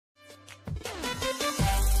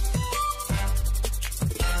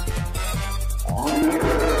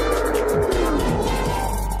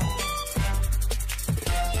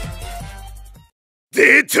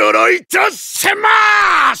Yo,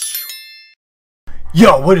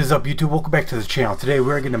 what is up YouTube? Welcome back to the channel. Today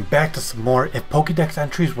we're getting back to some more If Pokedex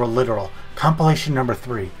Entries Were Literal, compilation number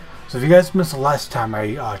 3. So if you guys missed the last time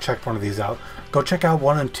I checked one of these out, go check out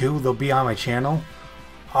 1 and 2. They'll be on my channel.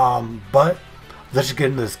 But let's just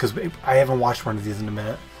get into this because I haven't watched one of these in a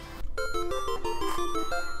minute.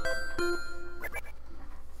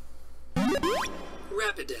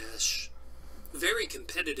 Rapidash. Very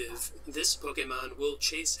competitive, this Pokemon will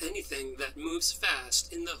chase anything that moves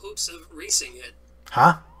fast in the hopes of racing it.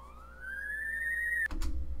 Huh?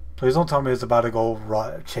 Please don't tell me it's about to go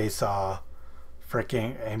chase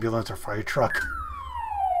freaking ambulance or fire truck.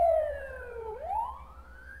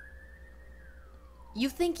 You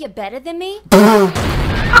think you're better than me?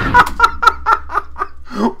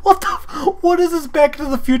 What is this Back to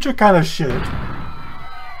the Future kind of shit?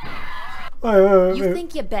 You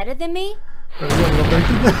think you're better than me?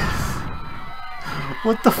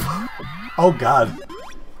 What the fuck? Oh god.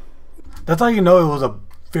 That's how you know it was a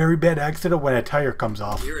very bad accident when a tire comes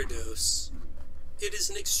off. Gyarados. It is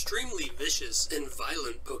an extremely vicious and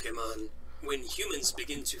violent Pokemon. When humans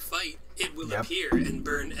begin to fight, it will appear and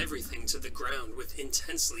burn everything to the ground with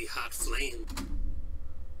intensely hot flame.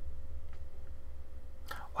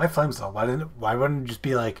 Why flames though? Why wouldn't it just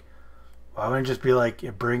be like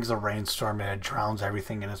it brings a rainstorm and it drowns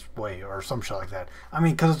everything in its way or some shit like that? I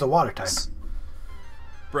mean, because it's a water type.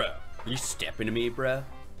 Bro, are you stepping to me, bro?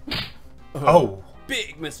 Oh.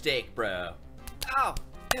 Big mistake, bro. Oh.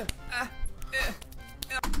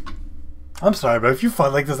 I'm sorry, but if you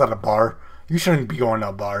fight like this at a bar, you shouldn't be going to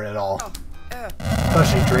a bar at all.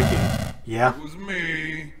 Especially drinking. Yeah. That was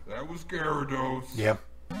me. That was Gyarados. Yep.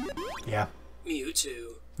 Yeah.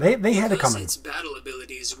 Mewtwo. They had to come in. Its battle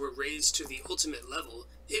abilities were raised to the ultimate level,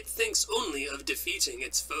 it thinks only of defeating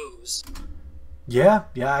its foes. Yeah,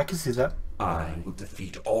 I can see that. I will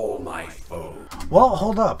defeat all my foes. Well,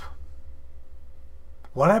 hold up.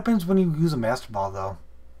 What happens when you use a Master Ball, though?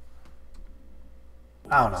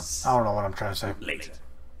 I don't know. I don't know what I'm trying to say. Later.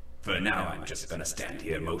 For now, I'm just gonna stand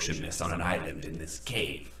here motionless on an island in this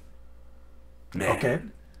cave. Man, okay.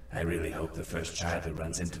 I really hope the first child who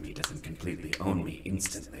runs into me doesn't completely own me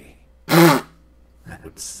instantly. That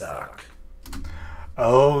would suck.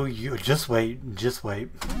 Oh, you just wait. Just wait.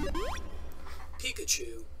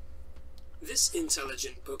 Pikachu. This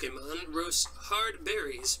intelligent Pokemon roasts hard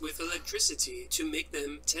berries with electricity to make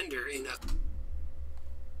them tender enough.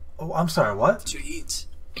 Oh, I'm sorry, what? To eat.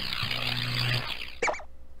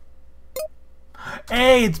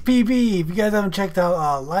 Hey, it's PB! If you guys haven't checked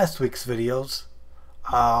out last week's videos,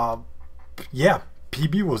 yeah,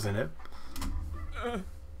 PB was in it.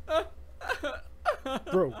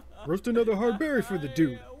 Bro, roast another hard berry for the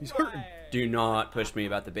dude. He's hurting. Do not push me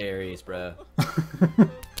about the berries, bro.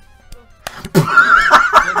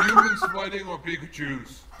 Are humans fighting or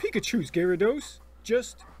Pikachus? Pikachu's, Gyarados.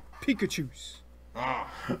 Just Pikachu's.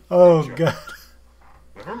 Ah. Oh, gotcha. God.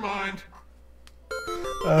 Never mind.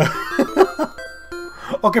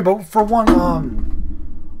 Okay, but for one,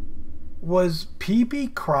 was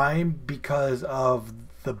PB crying because of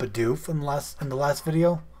the Bidoof in the last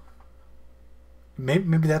video?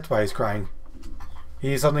 Maybe that's why he's crying. He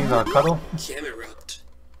needs something to cuddle? Camerupt.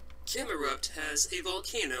 Camerupt has a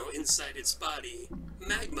volcano inside its body.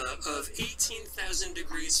 Magma of 18,000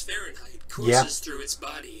 degrees Fahrenheit courses through its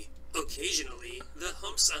body. Occasionally, the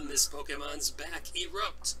humps on this Pokemon's back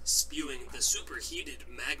erupt, spewing the superheated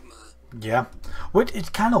magma. Yeah. Which, it's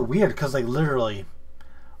kind of weird, because, like, literally,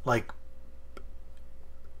 like,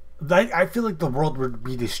 I feel like the world would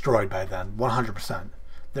be destroyed by then, 100%.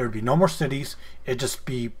 There would be no more cities, it'd just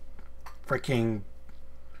be freaking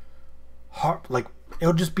hard, like, it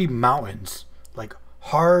would just be mountains. Like,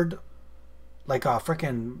 hard, like,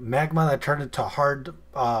 freaking magma that turned into hard,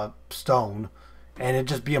 stone. And it'd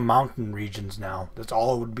just be a mountain regions now. That's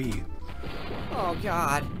all it would be. Oh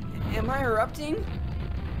god, am I erupting?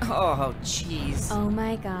 Oh jeez. Oh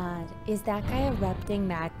my god, is that guy erupting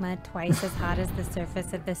magma twice as hot as the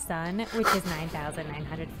surface of the sun, which is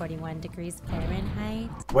 9,941 degrees Fahrenheit?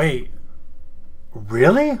 Wait,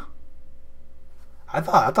 really? I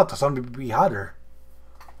thought the sun would be hotter.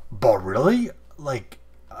 But really? Like,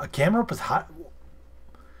 a camera up is hot?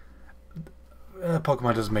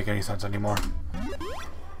 Pokemon doesn't make any sense anymore.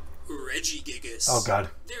 Regigigas. Oh god.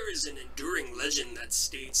 There is an enduring legend that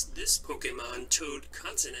states this Pokemon towed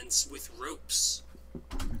continents with ropes.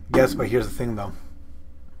 Yes, but here's the thing though.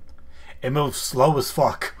 It moves slow as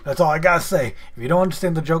fuck. That's all I gotta say. If you don't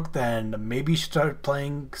understand the joke, then maybe you should start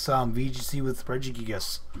playing some VGC with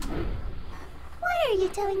Regigigas. Why are you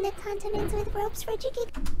towing the continents with ropes,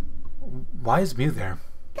 Regigigas? Why is Mew there?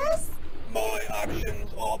 Gus? My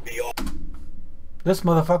actions are beyond. This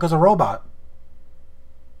motherfucker's a robot.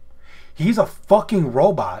 He's a fucking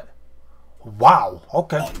robot. Wow,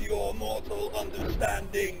 okay. On your mortal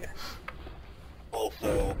understanding.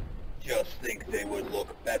 Also, just think they would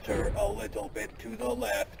look better a little bit to the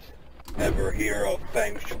left. Ever hear of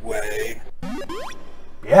Feng Shui?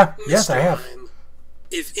 Yeah, yes I have. Mime.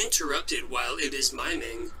 If interrupted while it is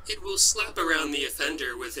miming, it will slap around the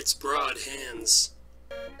offender with its broad hands.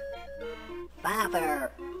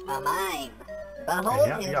 Father, a mime. Behold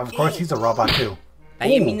his Yeah, of course he's a robot too. I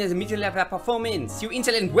am in the middle of a performance, you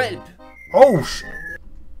insolent whelp! Oh sh...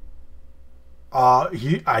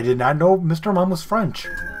 I did not know Mr. Mime was French.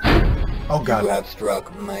 Oh god. You have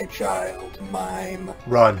struck my child, Mime.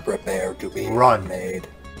 Run. Prepare to be Run. made.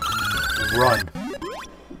 Run.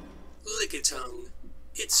 Lickitung.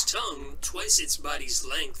 Its tongue, twice its body's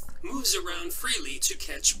length, moves around freely to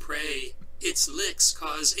catch prey. Its licks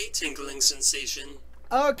cause a tingling sensation.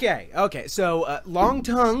 Okay, so long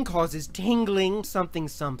tongue causes tingling, something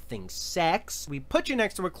sex. We put you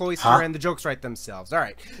next to a cloister and the jokes write themselves.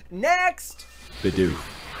 Alright, next! Badoo.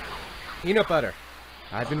 Peanut butter.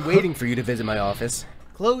 I've been waiting for you to visit my office.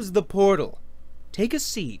 Close the portal. Take a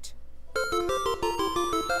seat.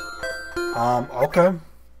 Okay.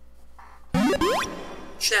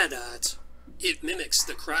 Chatot. It mimics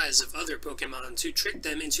the cries of other Pokemon to trick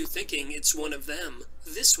them into thinking it's one of them.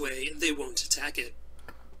 This way, they won't attack it.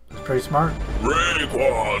 It's pretty smart.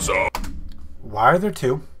 Rayquaza. Why are there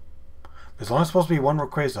two? There's only supposed to be one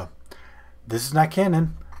Rayquaza. This is not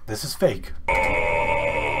canon. This is fake.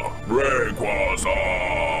 Rayquaza.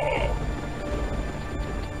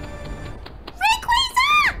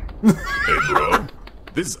 Hey, bro.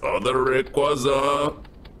 This other Rayquaza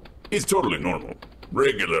is totally normal.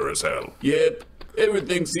 Regular as hell. Yep,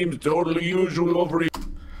 everything seems totally usual over here.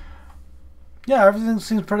 Yeah, everything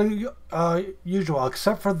seems pretty usual,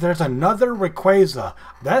 except for there's another Rayquaza.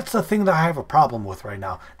 That's the thing that I have a problem with right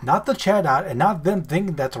now. Not the Chatot, and not them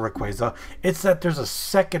thinking that's a Rayquaza. It's that there's a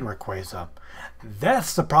second Rayquaza.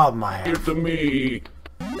 That's the problem I have. To me.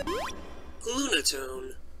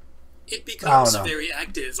 Lunatone. It becomes very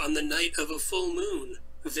active on the night of a full moon.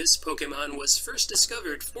 This Pokemon was first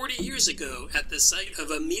discovered 40 years ago at the site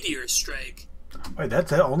of a meteor strike. Wait,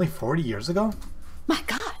 that's it? Only 40 years ago? My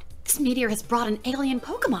god, this meteor has brought an alien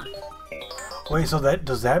Pokemon. Wait, so that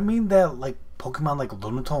does that mean that like Pokemon like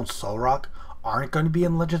Lunatone and Solrock aren't going to be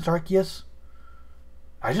in Legends Arceus?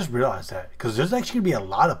 I just realized that because there's actually going to be a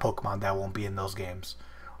lot of Pokemon that won't be in those games.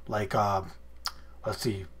 Like, let's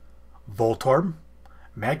see, Voltorb,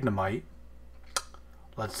 Magnemite.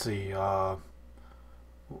 Let's see,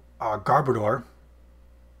 Garbodor.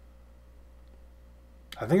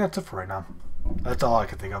 I think that's it for right now. That's all I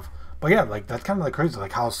can think of. But yeah, like that's kind of like crazy,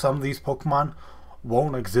 like how some of these Pokemon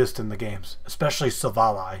won't exist in the games, especially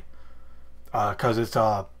Savali, because it's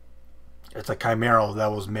a Chimera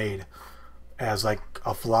that was made as like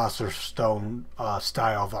a Philosopher's Stone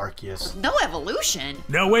style of Arceus. No evolution.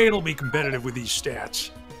 No way it'll be competitive with these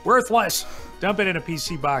stats. Worthless. Dump it in a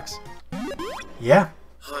PC box. Yeah.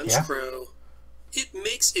 Honchkrow. It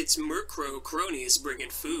makes its Murkrow cronies bring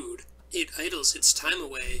it food. It idles its time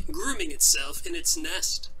away, grooming itself in its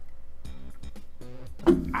nest.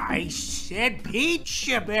 I said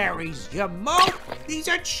pizza berries, you mope! These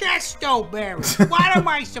are chesto berries! What am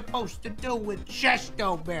I supposed to do with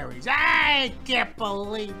chesto berries? I can't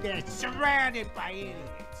believe they're surrounded by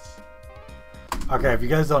idiots. Okay, if you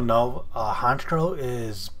guys don't know, Honchkrow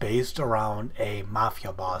is based around a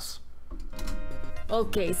mafia boss.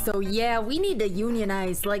 Okay, so yeah, we need to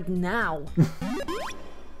unionize, like, now.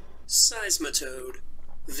 Seismitoad.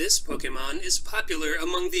 This Pokemon is popular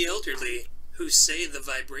among the elderly, who say the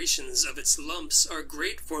vibrations of its lumps are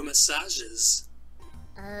great for massages.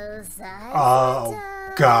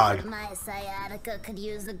 Oh, God. My sciatica could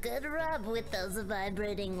use a good rub with those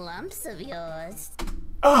vibrating lumps of yours.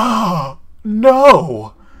 Oh,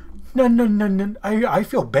 no! No. I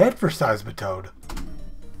feel bad for Seismitoad.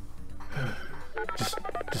 Just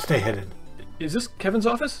stay hidden. Is this Kevin's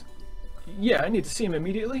office? Yeah, I need to see him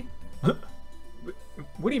immediately.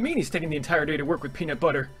 What do you mean he's taking the entire day to work with peanut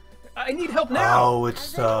butter? I need help now! Oh,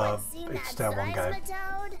 it's that one guy.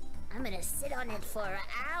 I'm gonna sit on it for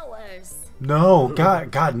hours. No,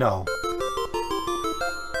 God, no.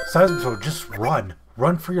 Seismitoad, just run.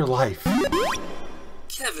 Run for your life.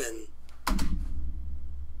 Kevin.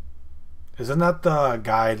 Isn't that the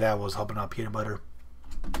guy that was helping out peanut butter?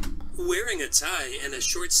 Wearing a tie and a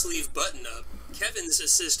short sleeve button-up, Kevin's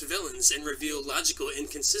assist villains and reveal logical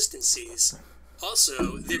inconsistencies.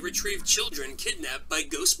 Also, they retrieve children kidnapped by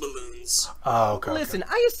ghost balloons. Oh, okay. Listen,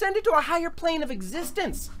 I ascended to a higher plane of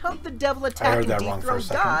existence, helped the devil attack and dethrone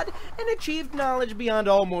God, and achieved knowledge beyond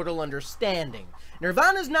all mortal understanding.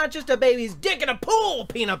 Nirvana's not just a baby's dick in a pool,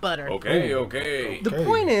 peanut butter. Okay. The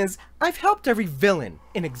point is, I've helped every villain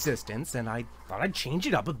in existence, and I thought I'd change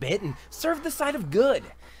it up a bit and serve the side of good.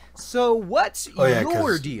 So what's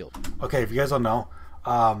your deal? Okay, if you guys don't know,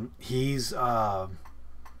 he's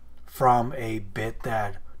from a bit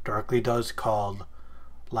that Darkly does called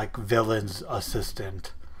like Villain's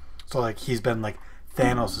Assistant. So like he's been like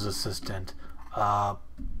Thanos' assistant,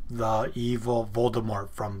 the evil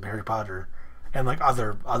Voldemort from Harry Potter, and like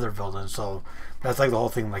other villains. So that's like the whole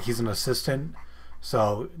thing. Like he's an assistant,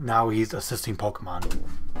 so now he's assisting Pokemon.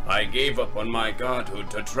 I gave up on my godhood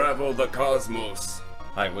to travel the cosmos.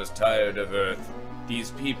 I was tired of Earth.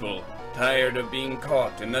 These people, tired of being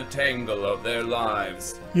caught in the tangle of their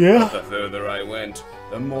lives. Yeah. But the further I went,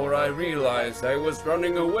 the more I realized I was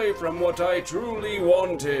running away from what I truly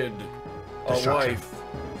wanted. A wife.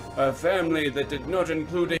 A family that did not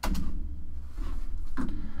include a...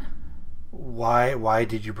 Why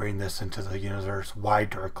did you bring this into the universe? Why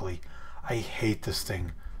Darkly? I hate this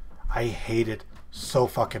thing. I hate it so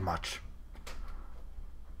fucking much.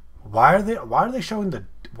 Why are they showing the...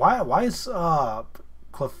 Why is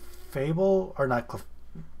Clefable or not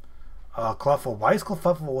Clefable? Why is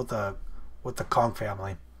Clefable with the Kong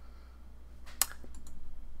family?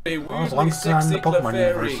 As long as it's not in the Pokemon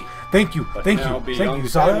universe. Thank you. You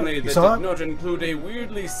saw that? You saw did not include a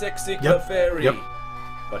weirdly sexy Yep. Clefairy. Yep.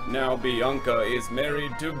 But now Bianca is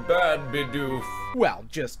married to Bad Bidoof. Well,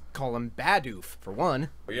 just call him Badoof, for one.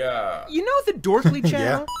 Yeah. You know the Dorkly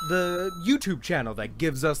channel? The YouTube channel that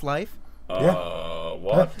gives us life?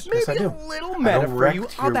 What? Maybe Yes, I do. a little meta for you.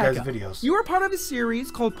 I'll your back guys' up. videos. You were part of a series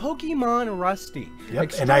called Pokemon Rusty.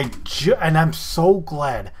 Yep. And I'm so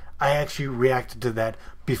glad I actually reacted to that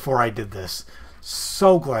before I did this.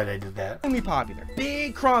 So glad I did that. Extremely popular.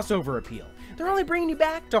 Big crossover appeal. They're only bringing you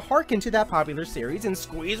back to harken to that popular series and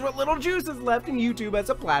squeeze what little juice is left in YouTube as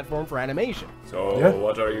a platform for animation. So,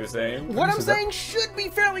 what are you saying? What I'm saying should be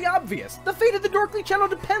fairly obvious. The fate of the Dorkly channel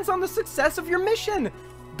depends on the success of your mission.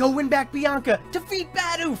 Go win back Bianca. Defeat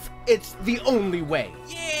Badoof. It's the only way.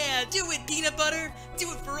 Yeah, do it, peanut butter.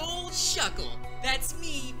 Do it for old Shuckle. That's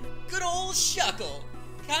me, good old Shuckle.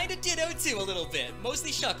 Kinda ditto too a little bit.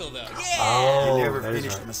 Mostly Shuckle though. Yeah. Oh, You never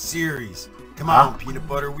finished my series. Come on, peanut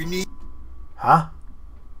butter. We need. Huh?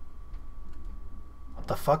 What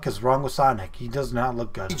the fuck is wrong with Sonic? He does not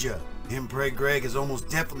look good. Impreg Greg has almost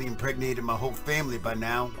definitely impregnated my whole family by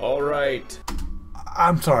now. All right.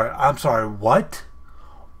 I'm sorry. What?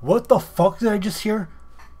 What the fuck did I just hear?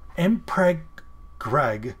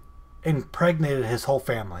 Greg impregnated his whole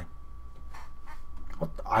family.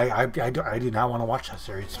 What? I do not want to watch that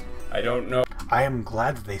series. I don't know I am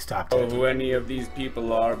glad that they stopped it. who any of these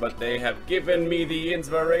people are, but they have given me the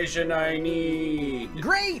inspiration I need.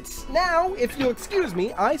 Great! Now, if you'll excuse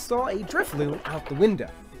me, I saw a Drifloon out the window.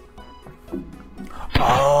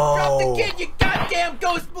 Oh. Drop the kid, you goddamn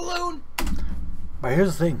ghost balloon! But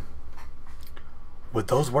here's the thing. Would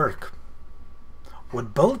those work?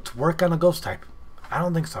 Would bullets work on a ghost type? I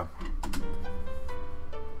don't think so.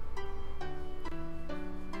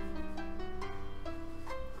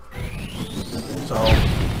 So,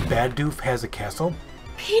 Bad Doof has a castle?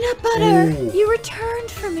 Peanut butter, Ooh. you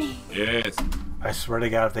returned for me. Yes. I swear to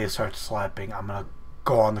God, if they start slapping, I'm gonna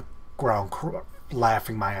go on the ground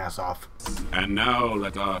laughing my ass off. And now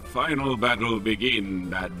let our final battle begin,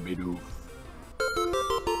 Bad Bidoof.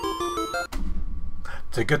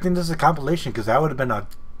 It's a good thing this is a compilation, because that would have been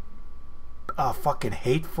a fucking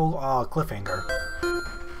hateful cliffhanger.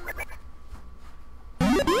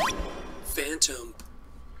 Phantom.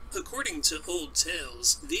 According to old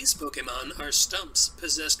tales, these Pokemon are stumps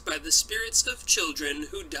possessed by the spirits of children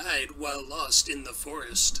who died while lost in the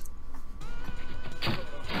forest.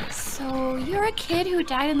 So, you're a kid who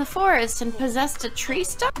died in the forest and possessed a tree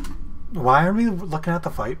stump? Why are we looking at the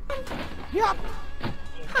fight? Yup.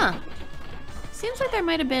 Huh. Seems like there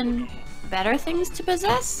might have been better things to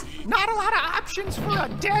possess. Not a lot of options for a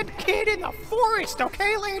dead kid in the forest,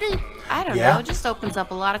 okay, lady? I don't know, it just opens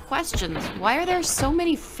up a lot of questions. Why are there so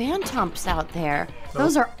many phantoms out there?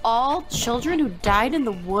 Those are all children who died in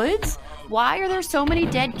the woods? Why are there so many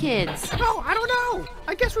dead kids? Oh, I don't know.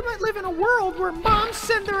 I guess we might live in a world where moms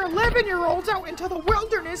send their 11-year-olds out into the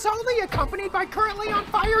wilderness only accompanied by currently on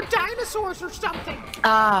fire dinosaurs or something.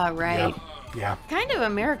 Ah, right. Yeah. Kind of a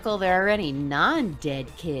miracle there are any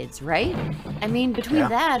non-dead kids, right? I mean, between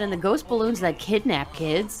that and the ghost balloons that kidnap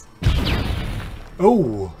kids.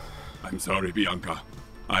 Oh. I'm sorry, Bianca.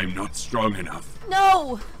 I'm not strong enough.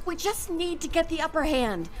 No! We just need to get the upper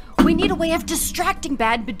hand. We need a way of distracting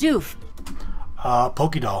Bad Bidoof.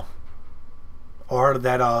 Pokedoll. Or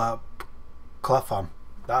that, Clefum.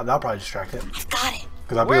 That'll probably distract it. I've got it.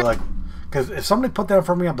 Because I'll be like... Because if somebody put that in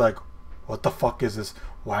front of me, I'll be like, what the fuck is this?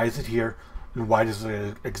 Why is it here? And why does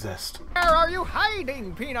it exist? Where are you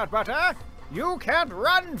hiding, Peanut Butter? You can't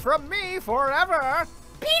run from me forever.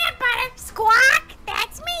 Peanut Butter, squawk!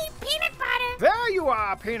 That's me, Peanut Butter. There you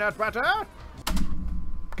are, Peanut Butter.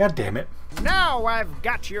 God damn it. Now I've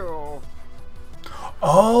got you.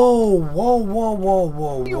 Oh,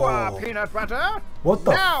 whoa. You are, Peanut Butter. What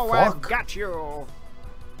the now fuck? I've got you.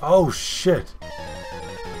 Oh, shit.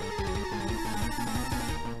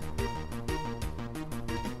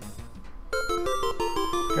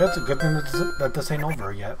 That's a good thing that this ain't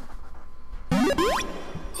over yet.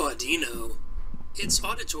 Audino. Its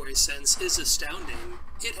auditory sense is astounding.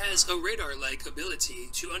 It has a radar-like ability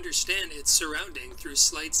to understand its surrounding through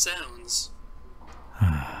slight sounds.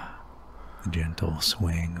 The gentle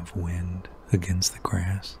swaying of wind against the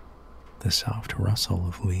grass, the soft rustle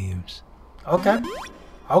of leaves. Okay.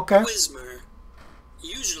 Whismer.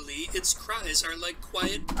 Usually, its cries are like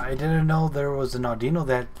quiet... I didn't know there was an Audino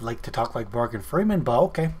that liked to talk like Morgan Freeman, but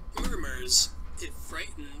okay. Murmurs. If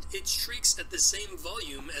frightened, it shrieks at the same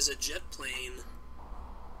volume as a jet plane.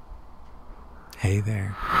 Hey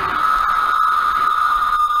there.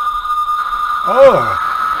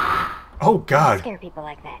 Oh God. Scare people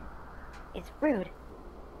like that. It's rude.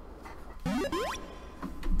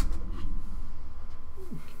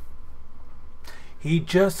 He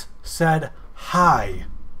just said hi.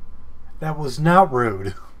 That was not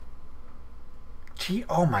rude. Gee,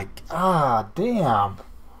 oh my god, damn.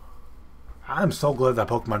 I'm so glad that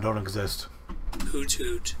Pokemon don't exist. Hoot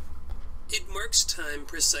hoot. It marks time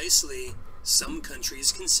precisely. Some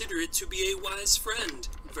countries consider it to be a wise friend,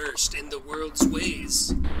 versed in the world's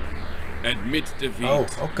ways. Admit defeat. Oh,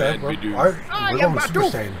 okay. We're going to Super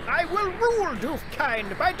Saiyan. I will rule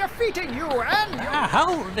Doofkind by defeating you and...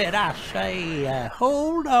 Hold it, I say.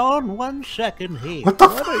 Hold on 1 second here. What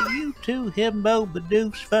are you two himbo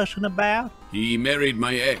Bidoofs fussing about? He married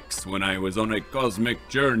my ex when I was on a cosmic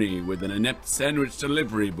journey with an inept sandwich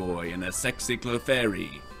delivery boy and a sexy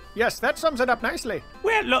Clefairy. Yes, that sums it up nicely.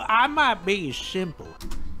 Well, look, I might be simple.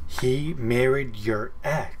 He married your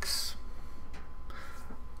ex.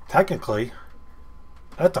 Technically,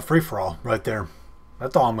 that's a free-for-all right there.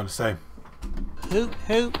 That's all I'm going to say.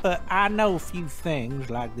 Hoot, but I know a few things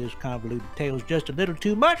like this convoluted tale's just a little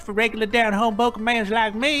too much for regular down-home Pokemans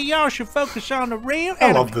like me. Y'all should focus on the real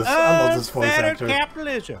I love this voice actor.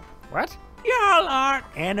 Capitalism. What? Y'all aren't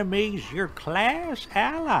enemies, you're class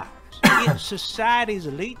allies. It's society's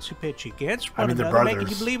elites who pitch against one another, making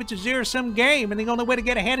you believe it's a zero-sum game, and the only way to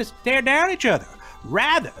get ahead is to tear down each other,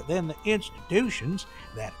 rather than the institutions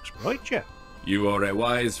that exploit you. You are a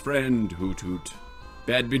wise friend, Hoot Hoot.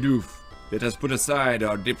 Bad Bidoof, let us put aside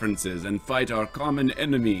our differences and fight our common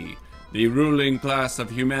enemy, the ruling class of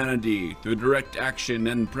humanity, through direct action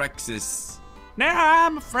and praxis. Now,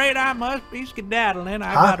 I'm afraid I must be skedaddling.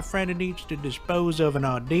 I got a friend who needs to dispose of an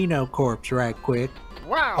Audino corpse right quick.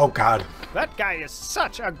 Wow. Oh, God. That guy is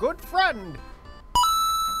such a good friend.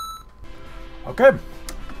 Okay.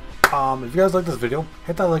 If you guys like this video,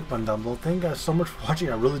 hit that like button down below. Thank you guys so much for watching.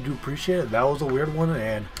 I really do appreciate it. That was a weird one,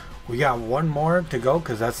 and we got one more to go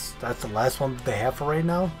because that's the last one that they have for right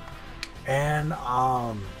now. And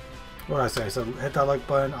what did I say? So hit that like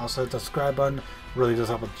button. Also hit the subscribe button. It really does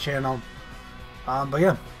help with the channel. But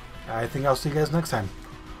yeah, I think I'll see you guys next time.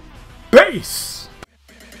 Peace.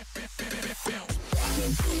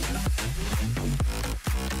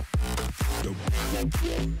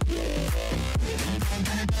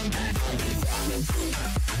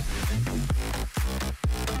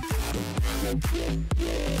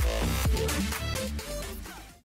 Yeah.